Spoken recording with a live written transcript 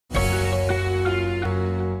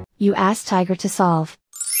You ask Tiger to solve.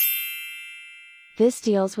 This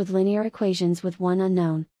deals with linear equations with one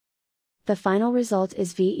unknown. The final result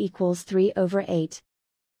is v equals 3/8.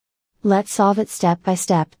 Let's solve it step by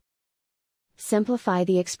step. Simplify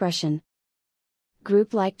the expression.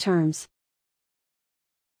 Group like terms.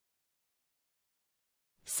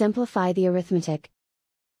 Simplify the arithmetic.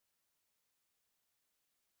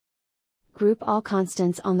 Group all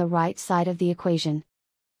constants on the right side of the equation.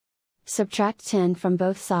 Subtract 10 from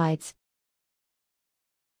both sides.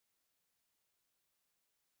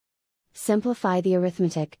 Simplify the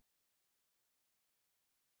arithmetic.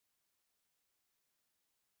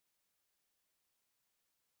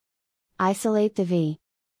 Isolate the v.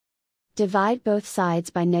 Divide both sides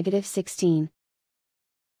by -16.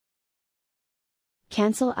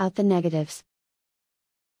 Cancel out the negatives.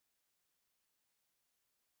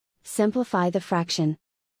 Simplify the fraction.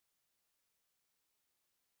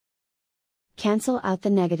 Cancel out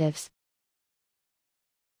the negatives.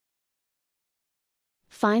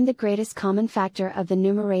 Find the greatest common factor of the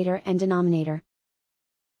numerator and denominator.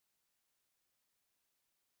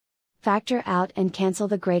 Factor out and cancel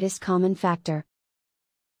the greatest common factor.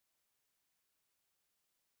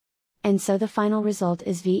 And so the final result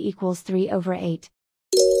is v equals 3/8.